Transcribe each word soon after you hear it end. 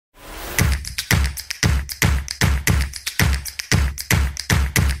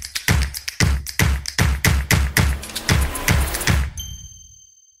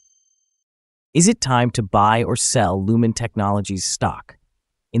Is it time to buy or sell Lumen Technologies stock?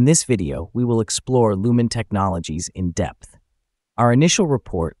 In this video, we will explore Lumen Technologies in depth. Our initial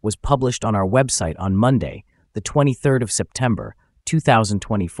report was published on our website on Monday, the 23rd of September,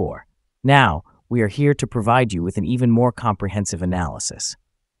 2024. Now, we are here to provide you with an even more comprehensive analysis.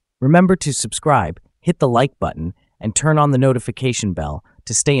 Remember to subscribe, hit the like button, and turn on the notification bell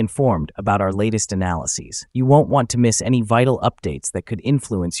to stay informed about our latest analyses. You won't want to miss any vital updates that could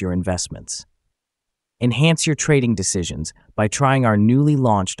influence your investments. Enhance your trading decisions by trying our newly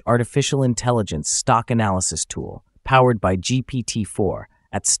launched artificial intelligence stock analysis tool, powered by GPT-4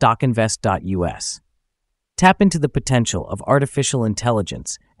 at StockInvest.us. Tap into the potential of artificial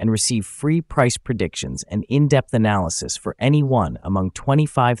intelligence and receive free price predictions and in-depth analysis for any one among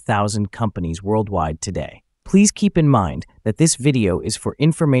 25,000 companies worldwide today. Please keep in mind that this video is for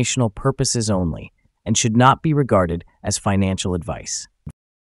informational purposes only and should not be regarded as financial advice.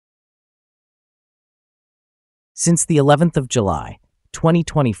 Since the 11th of July,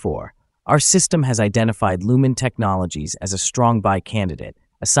 2024, our system has identified Lumen Technologies as a strong buy candidate,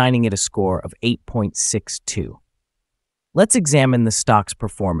 assigning it a score of 8.62. Let's examine the stock's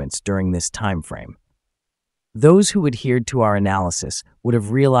performance during this time frame. Those who adhered to our analysis would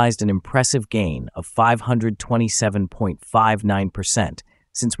have realized an impressive gain of 527.59%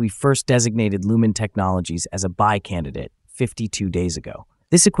 since we first designated Lumen Technologies as a buy candidate 52 days ago.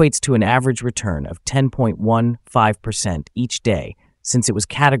 This equates to an average return of 10.15% each day since it was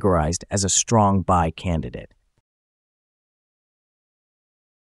categorized as a strong buy candidate.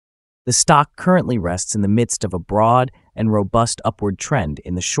 The stock currently rests in the midst of a broad and robust upward trend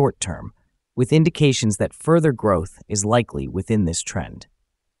in the short term, with indications that further growth is likely within this trend.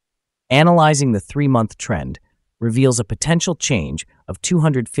 Analyzing the 3-month trend reveals a potential change of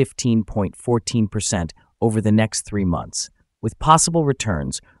 215.14% over the next 3 months, with possible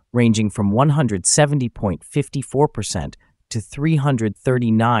returns ranging from 170.54% to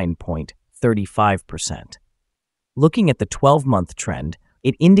 339.35%. Looking at the 12-month trend,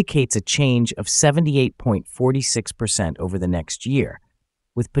 it indicates a change of 78.46% over the next year,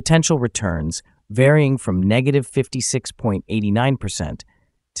 with potential returns varying from negative 56.89%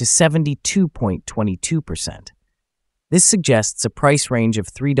 to 72.22%. This suggests a price range of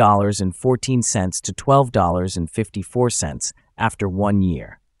 $3.14 to $12.54 after 1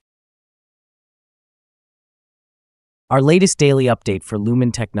 year. Our latest daily update for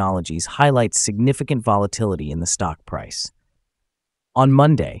Lumen Technologies highlights significant volatility in the stock price. On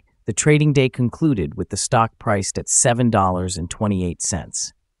Monday, the trading day concluded with the stock priced at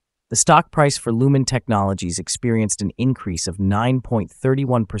 $7.28. The stock price for Lumen Technologies experienced an increase of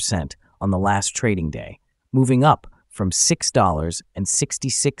 9.31% on the last trading day, moving up from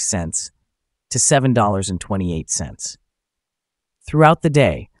 $6.66 to $7.28. Throughout the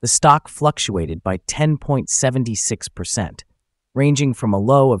day, the stock fluctuated by 10.76%, ranging from a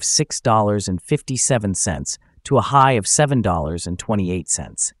low of $6.57 to a high of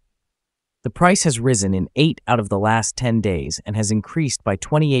 $7.28. The price has risen in 8 out of the last 10 days and has increased by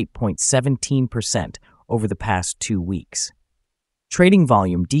 28.17% over the past 2 weeks. Trading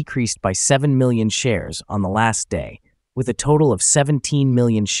volume decreased by 7 million shares on the last day, with a total of 17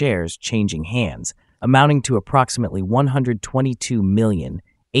 million shares changing hands, amounting to approximately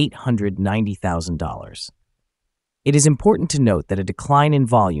 $122,890,000. It is important to note that a decline in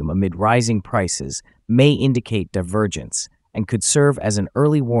volume amid rising prices may indicate divergence and could serve as an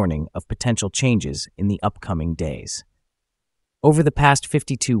early warning of potential changes in the upcoming days. Over the past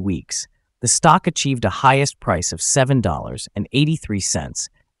 52 weeks, the stock achieved a highest price of $7.83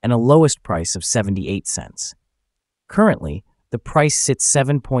 and a lowest price of 78 cents. Currently, the price sits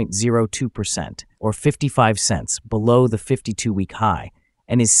 7.02% or 55 cents below the 52-week high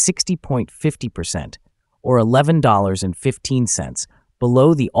and is 60.50% or $11.15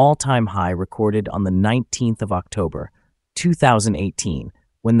 below the all-time high recorded on the 19th of October, 2018,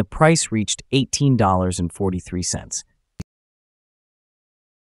 when the price reached $18.43.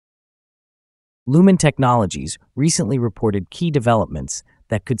 Lumen Technologies recently reported key developments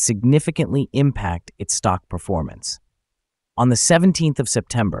that could significantly impact its stock performance. On the 17th of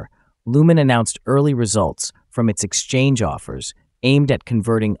September, Lumen announced early results from its exchange offers aimed at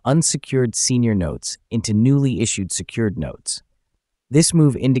converting unsecured senior notes into newly issued secured notes. This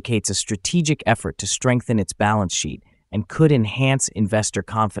move indicates a strategic effort to strengthen its balance sheet and could enhance investor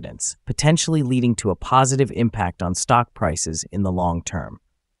confidence, potentially leading to a positive impact on stock prices in the long term.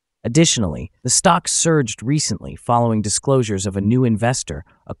 Additionally, the stock surged recently following disclosures of a new investor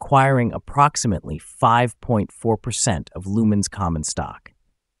acquiring approximately 5.4% of Lumen's common stock.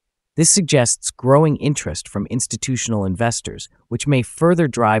 This suggests growing interest from institutional investors, which may further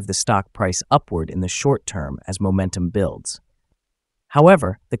drive the stock price upward in the short term as momentum builds.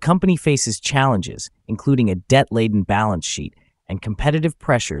 However, the company faces challenges, including a debt-laden balance sheet and competitive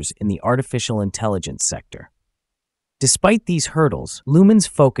pressures in the artificial intelligence sector. Despite these hurdles, Lumen's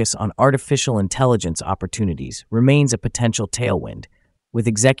focus on artificial intelligence opportunities remains a potential tailwind, with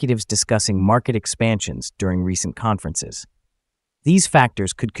executives discussing market expansions during recent conferences. These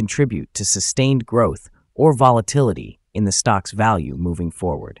factors could contribute to sustained growth or volatility in the stock's value moving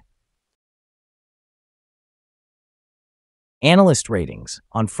forward. Analyst ratings.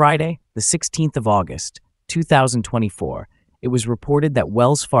 On Friday, the 16th of August, 2024, it was reported that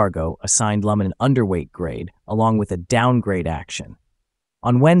Wells Fargo assigned LUMN an underweight grade along with a downgrade action.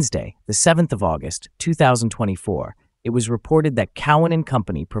 On Wednesday, the 7th of August, 2024, it was reported that Cowen &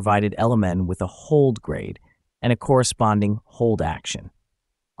 Company provided LUMN with a hold grade and a corresponding hold action.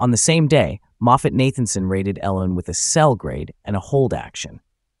 On the same day, MoffettNathanson rated LUMN with a sell grade and a hold action.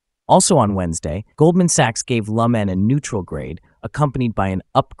 Also on Wednesday, Goldman Sachs gave LUMN a neutral grade accompanied by an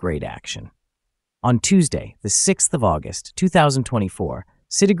upgrade action. On Tuesday, the 6th of August, 2024,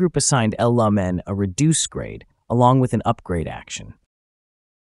 Citigroup assigned LUMN a reduced grade along with an upgrade action.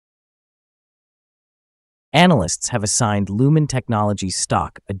 Analysts have assigned Lumen Technologies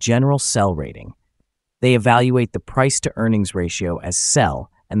stock a general sell rating. They evaluate the price-to-earnings ratio as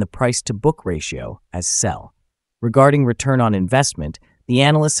sell and the price-to-book ratio as sell. Regarding return on investment, the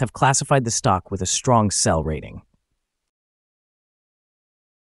analysts have classified the stock with a strong sell rating.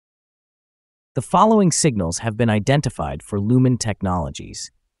 The following signals have been identified for Lumen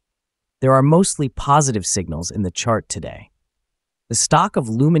Technologies. There are mostly positive signals in the chart today. The stock of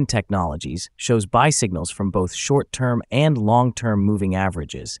Lumen Technologies shows buy signals from both short-term and long-term moving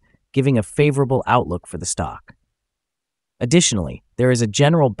averages, giving a favorable outlook for the stock. Additionally, there is a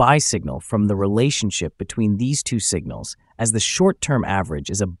general buy signal from the relationship between these two signals, as the short-term average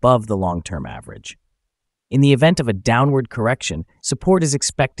is above the long-term average. In the event of a downward correction, support is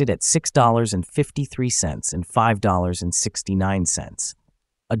expected at $6.53 and $5.69.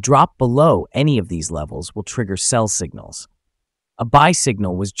 A drop below any of these levels will trigger sell signals. A buy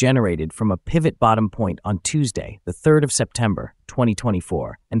signal was generated from a pivot bottom point on Tuesday, the 3rd of September,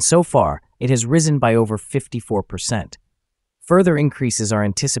 2024, and so far, it has risen by over 54%. Further increases are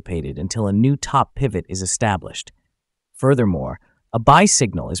anticipated until a new top pivot is established. Furthermore, a buy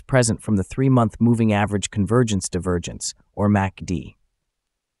signal is present from the 3-month moving average convergence divergence, or MACD.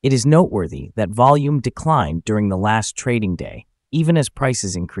 It is noteworthy that volume declined during the last trading day, even as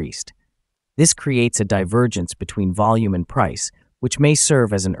prices increased. This creates a divergence between volume and price, which may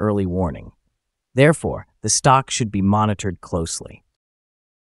serve as an early warning. Therefore, the stock should be monitored closely.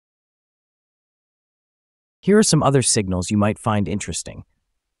 Here are some other signals you might find interesting.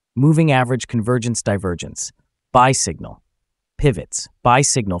 Moving average convergence divergence, buy signal. Pivots, buy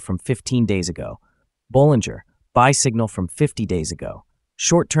signal from 15 days ago. Bollinger, buy signal from 50 days ago.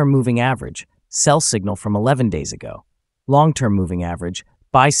 Short-term moving average, sell signal from 11 days ago. Long-term moving average,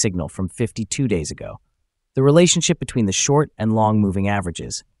 buy signal from 52 days ago. The relationship between the short and long moving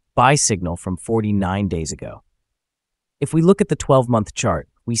averages, buy signal from 49 days ago. If we look at the 12-month chart,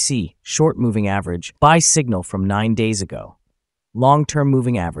 we see short moving average, buy signal from 9 days ago. Long-term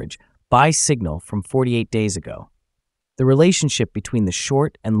moving average, buy signal from 48 days ago. The relationship between the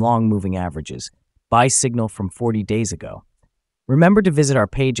short and long moving averages, buy signal from 40 days ago. Remember to visit our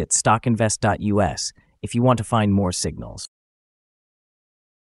page at StockInvest.us if you want to find more signals.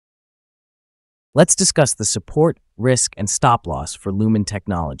 Let's discuss the support, risk, and stop loss for Lumen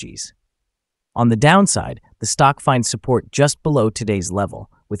Technologies. On the downside, the stock finds support just below today's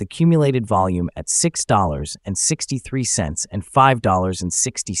level, with accumulated volume at $6.63 and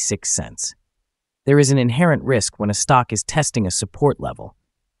 $5.66. There is an inherent risk when a stock is testing a support level.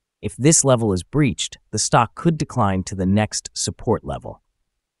 If this level is breached, the stock could decline to the next support level.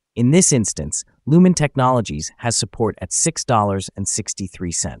 In this instance, Lumen Technologies has support at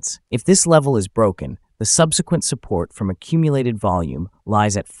 $6.63. If this level is broken, the subsequent support from accumulated volume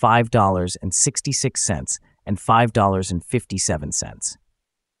lies at $5.66 and $5.57.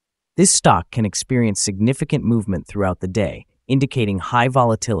 This stock can experience significant movement throughout the day, indicating high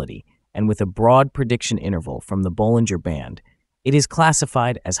volatility, and with a broad prediction interval from the Bollinger Band, it is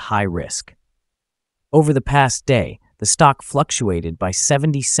classified as high risk. Over the past day, the stock fluctuated by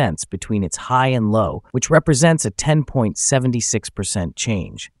 70 cents between its high and low, which represents a 10.76%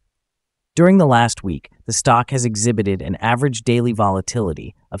 change. During the last week, the stock has exhibited an average daily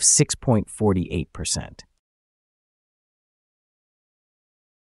volatility of 6.48%.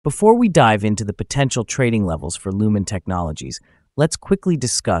 Before we dive into the potential trading levels for Lumen Technologies, let's quickly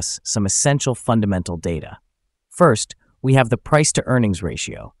discuss some essential fundamental data. First, we have the price-to-earnings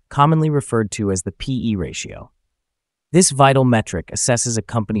ratio, commonly referred to as the PE ratio. This vital metric assesses a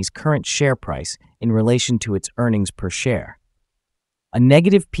company's current share price in relation to its earnings per share. A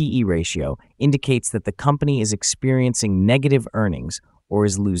negative PE ratio indicates that the company is experiencing negative earnings or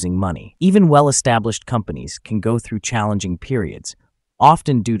is losing money. Even well-established companies can go through challenging periods,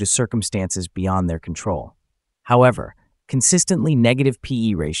 often due to circumstances beyond their control. However, consistently negative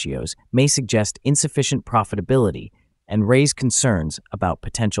PE ratios may suggest insufficient profitability and raise concerns about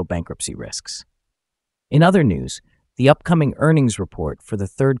potential bankruptcy risks. In other news, the upcoming earnings report for the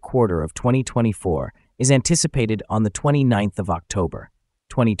third quarter of 2024 is anticipated on the 29th of October,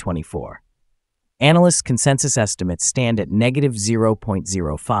 2024. Analysts' consensus estimates stand at negative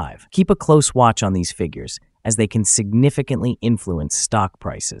 0.05. Keep a close watch on these figures, as they can significantly influence stock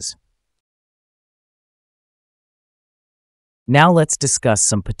prices. Now let's discuss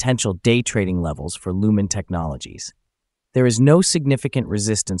some potential day trading levels for Lumen Technologies. There is no significant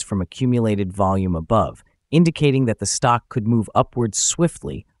resistance from accumulated volume above, indicating that the stock could move upwards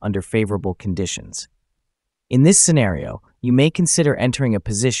swiftly under favorable conditions. In this scenario, you may consider entering a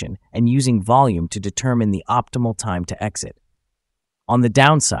position and using volume to determine the optimal time to exit. On the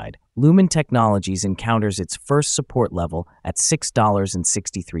downside, Lumen Technologies encounters its first support level at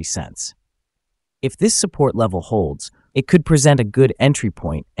 $6.63. If this support level holds, it could present a good entry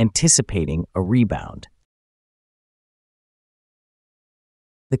point, anticipating a rebound.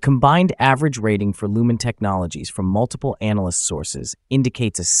 The combined average rating for Lumen Technologies from multiple analyst sources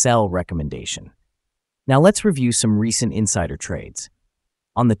indicates a sell recommendation. Now let's review some recent insider trades.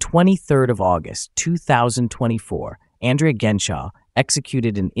 On the 23rd of August, 2024, Andrea Genshaw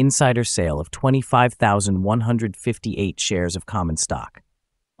executed an insider sale of 25,158 shares of common stock.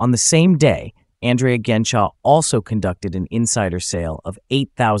 On the same day, Andrea Genshaw also conducted an insider sale of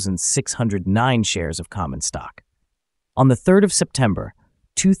 8,609 shares of common stock. On the 3rd of September,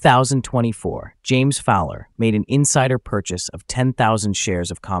 2024, James Fowler made an insider purchase of 10,000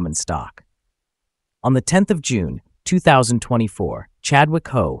 shares of common stock. On the 10th of June, 2024, Chadwick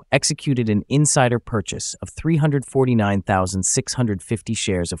Ho executed an insider purchase of 349,650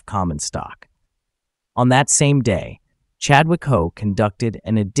 shares of common stock. On that same day, Chadwick Ho conducted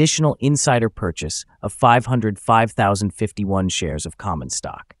an additional insider purchase of 505,051 shares of common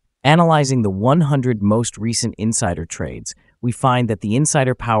stock. Analyzing the 100 most recent insider trades, we find that the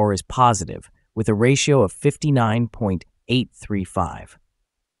insider power is positive, with a ratio of 59.835.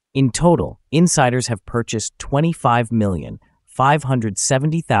 In total, insiders have purchased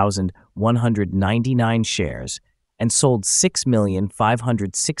 25,570,199 shares and sold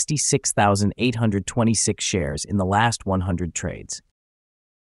 6,566,826 shares in the last 100 trades.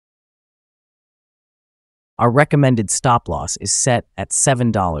 Our recommended stop loss is set at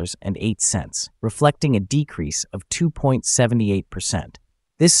 $7.08, reflecting a decrease of 2.78%.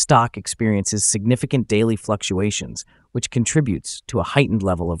 This stock experiences significant daily fluctuations, which contributes to a heightened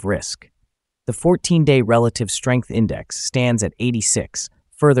level of risk. The 14-day relative strength index stands at 86,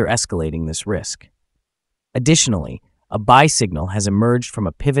 further escalating this risk. Additionally, a buy signal has emerged from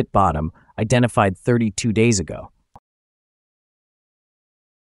a pivot bottom identified 32 days ago.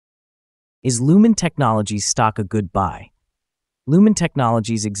 Is Lumen Technologies stock a good buy? Lumen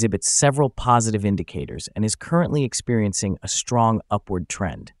Technologies exhibits several positive indicators and is currently experiencing a strong upward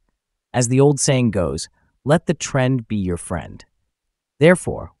trend. As the old saying goes, let the trend be your friend.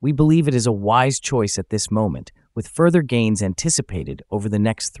 Therefore, we believe it is a wise choice at this moment, with further gains anticipated over the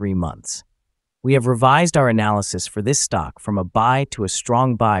next 3 months. We have revised our analysis for this stock from a buy to a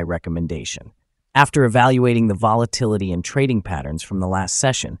strong buy recommendation. After evaluating the volatility and trading patterns from the last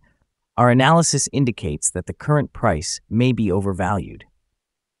session, our analysis indicates that the current price may be overvalued.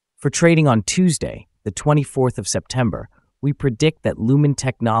 For trading on Tuesday, the 24th of September, we predict that Lumen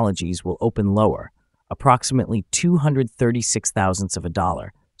Technologies will open lower, approximately 236 thousandths of a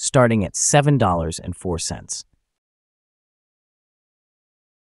dollar, starting at $7.04.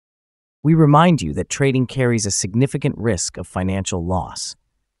 We remind you that trading carries a significant risk of financial loss.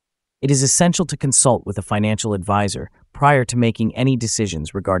 It is essential to consult with a financial advisor prior to making any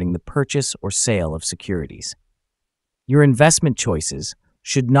decisions regarding the purchase or sale of securities. Your investment choices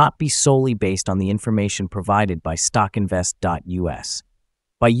should not be solely based on the information provided by StockInvest.us.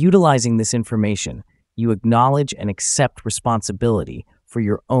 By utilizing this information, you acknowledge and accept responsibility for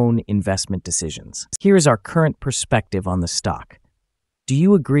your own investment decisions. Here is our current perspective on the stock. Do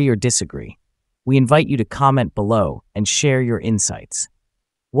you agree or disagree? We invite you to comment below and share your insights.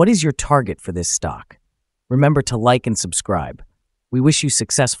 What is your target for this stock? Remember to like and subscribe. We wish you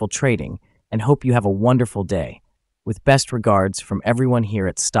successful trading and hope you have a wonderful day. With best regards from everyone here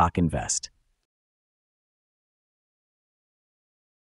at Stock Invest.